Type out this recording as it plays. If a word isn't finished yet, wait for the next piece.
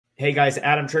Hey guys,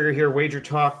 Adam Trigger here,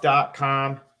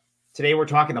 wagertalk.com. Today we're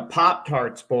talking the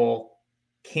Pop-Tarts Bowl,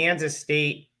 Kansas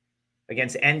State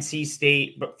against NC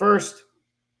State. But first,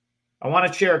 I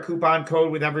want to share a coupon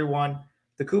code with everyone.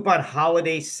 The coupon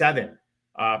Holiday7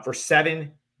 for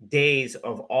 7 days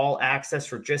of all access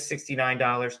for just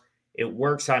 $69. It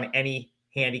works on any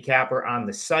handicapper on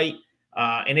the site,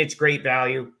 and it's great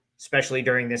value, especially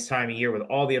during this time of year with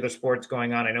all the other sports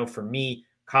going on. I know for me,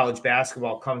 college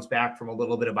basketball comes back from a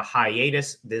little bit of a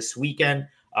hiatus this weekend.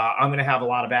 I'm going to have a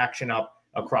lot of action up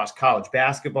across college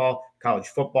basketball, college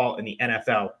football, and the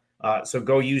NFL. So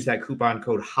go use that coupon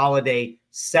code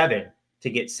HOLIDAY7 to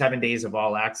get 7 days of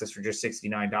all access for just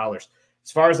 $69.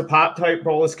 As far as the Pop-Tart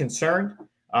Bowl is concerned,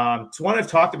 it's one I've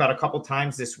talked about a couple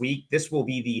times this week. This will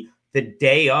be the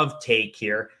day of take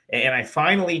here. And I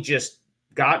finally just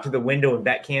got to the window and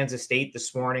bet Kansas State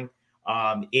this morning.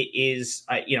 It is,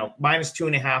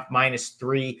 -2.5,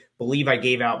 -3. Believe I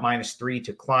gave out -3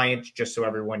 to clients just so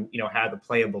everyone, had the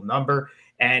playable number.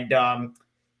 And,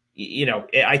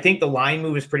 I think the line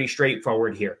move is pretty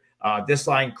straightforward here. This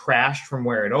line crashed from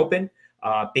where it opened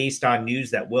based on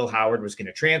news that Will Howard was going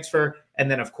to transfer. And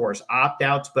then, of course,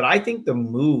 opt-outs. But I think the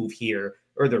move here,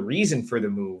 or the reason for the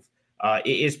move,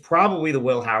 is probably the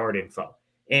Will Howard info.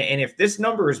 And if this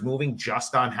number is moving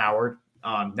just on Howard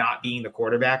not being the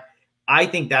quarterback, I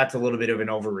think that's a little bit of an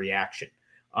overreaction.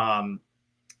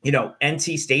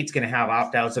 NC State's going to have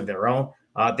opt-outs of their own.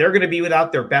 They're going to be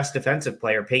without their best defensive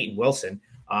player, Peyton Wilson,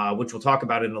 which we'll talk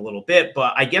about in a little bit.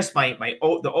 But I guess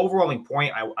the overwhelming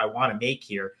point I want to make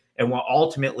here, and what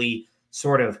ultimately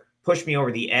sort of pushed me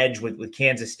over the edge with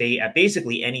Kansas State at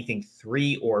basically anything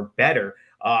 3 or better,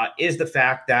 is the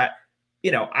fact that,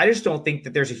 I just don't think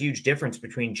that there's a huge difference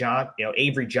between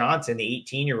Avery Johnson, the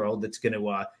 18-year-old that's going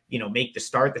to, make the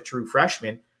start, the true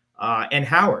freshman, and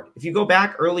Howard. If you go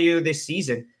back earlier this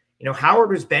season, Howard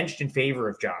was benched in favor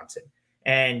of Johnson.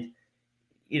 And,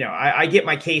 I get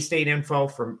my K-State info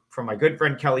from my good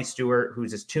friend Kelly Stewart,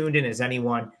 who's as tuned in as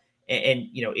anyone. And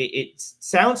it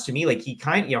sounds to me like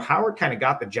Howard kind of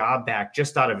got the job back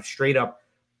just out of straight up,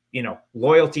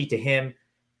 loyalty to him.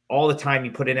 All the time he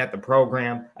put in at the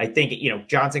program. I think,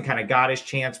 Johnson kind of got his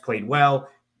chance, played well.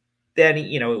 Then,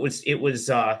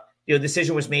 the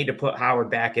decision was made to put Howard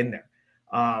back in there.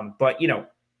 But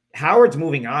Howard's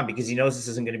moving on because he knows this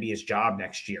isn't going to be his job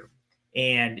next year.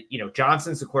 And,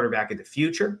 Johnson's the quarterback of the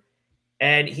future,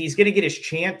 and he's going to get his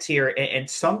chance here. And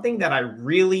something that I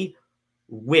really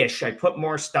wish I put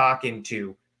more stock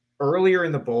into earlier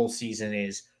in the bowl season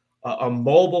is a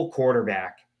mobile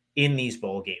quarterback in these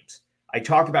bowl games. I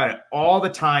talk about it all the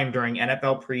time during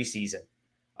NFL preseason,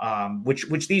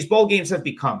 which these bowl games have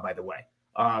become, by the way.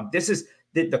 This is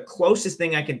the closest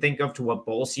thing I can think of to what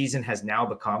bowl season has now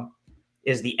become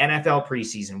is the NFL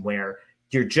preseason, where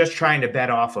you're just trying to bet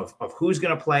off of who's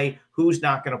going to play, who's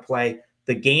not going to play.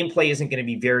 The gameplay isn't going to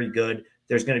be very good.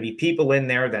 There's going to be people in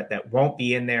there that won't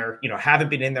be in there, haven't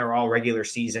been in there all regular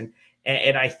season.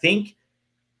 And I think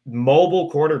mobile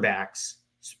quarterbacks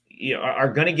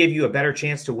are going to give you a better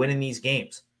chance to win in these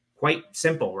games. Quite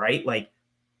simple, right? Like,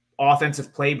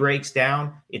 offensive play breaks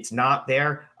down. It's not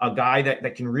there. A guy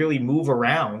that can really move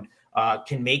around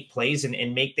can make plays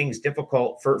and make things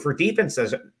difficult for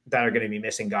defenses that are going to be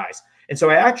missing guys. And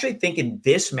so I actually think in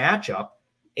this matchup,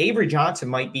 Avery Johnson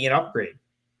might be an upgrade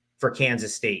for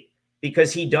Kansas State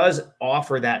because he does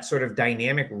offer that sort of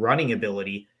dynamic running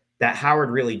ability that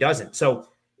Howard really doesn't. So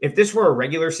if this were a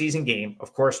regular season game,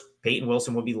 of course, Peyton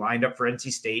Wilson would be lined up for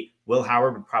NC State. Will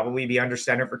Howard would probably be under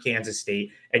center for Kansas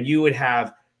State. And you would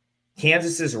have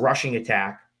Kansas's rushing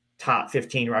attack, top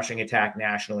 15 rushing attack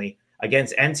nationally,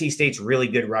 against NC State's really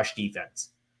good rush defense.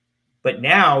 But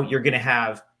now you're going to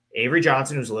have Avery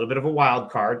Johnson, who's a little bit of a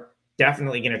wild card,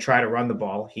 definitely going to try to run the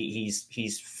ball.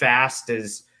 He's fast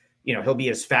as, he'll be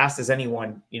as fast as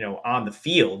anyone, on the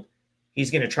field.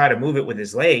 He's going to try to move it with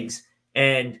his legs.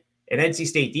 And an NC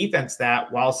State defense that,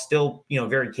 while still,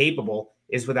 very capable,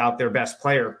 is without their best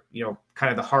player, kind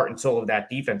of the heart and soul of that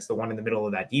defense, the one in the middle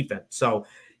of that defense. So,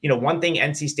 one thing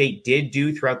NC State did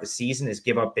do throughout the season is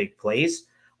give up big plays.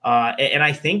 And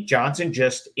I think Johnson,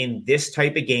 just in this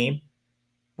type of game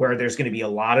where there's going to be a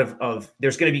lot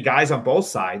there's going to be guys on both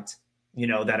sides,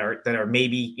 that are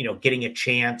maybe, getting a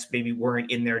chance, maybe weren't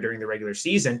in there during the regular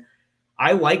season.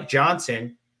 I like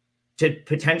Johnson to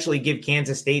potentially give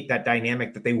Kansas State that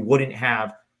dynamic that they wouldn't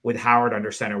have with Howard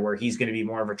under center, where he's going to be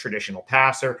more of a traditional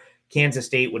passer. Kansas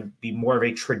State would be more of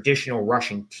a traditional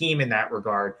rushing team in that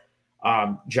regard.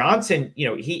 Johnson,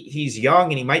 he's young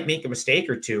and he might make a mistake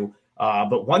or two.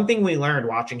 But one thing we learned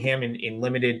watching him in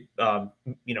limited,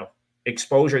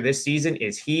 exposure this season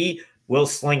is he will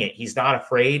sling it. He's not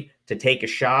afraid to take a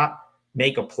shot,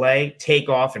 make a play, take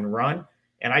off and run.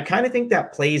 And I kind of think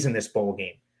that plays in this bowl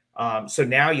game. So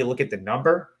now you look at the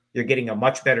number, you're getting a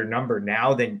much better number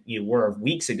now than you were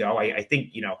weeks ago. I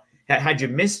think, you know, had you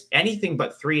missed anything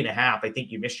but 3.5, I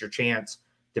think you missed your chance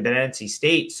to bet NC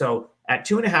State. So at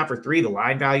 2.5 or 3, the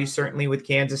line value certainly with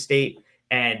Kansas State.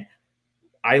 And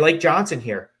I like Johnson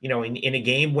here, you know, in a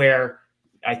game where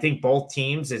I think both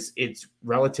teams it's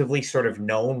relatively sort of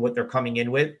known what they're coming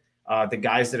in with. The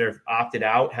guys that have opted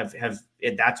out have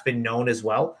that's been known as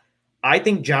well. I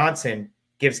think Johnson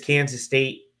gives Kansas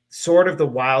State sort of the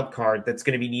wild card that's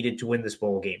going to be needed to win this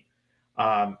bowl game.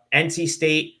 NC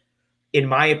State, in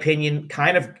my opinion,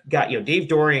 kind of got, you know, Dave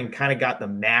Dorian kind of got the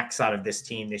max out of this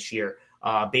team this year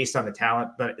based on the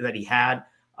talent that he had.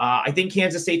 I think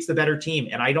Kansas State's the better team,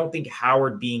 and I don't think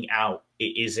Howard being out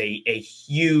is a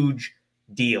huge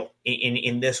deal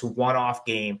in this one-off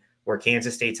game where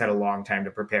Kansas State's had a long time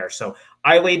to prepare. So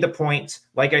I laid the points.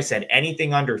 Like I said,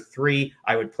 anything under 3,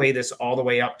 I would play this all the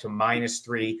way up to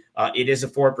 -3. It is a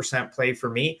 4% play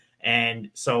for me. And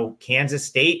so Kansas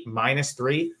State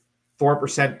 -3,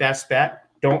 4% best bet.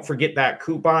 Don't forget that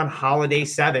coupon Holiday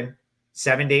 7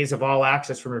 days of all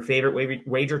access from your favorite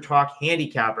Wager Talk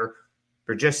handicapper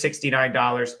for just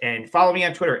 $69. And follow me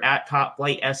on Twitter at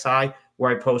TopFlightSI,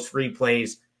 where I post free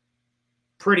plays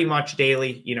pretty much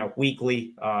daily, you know,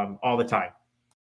 weekly, all the time.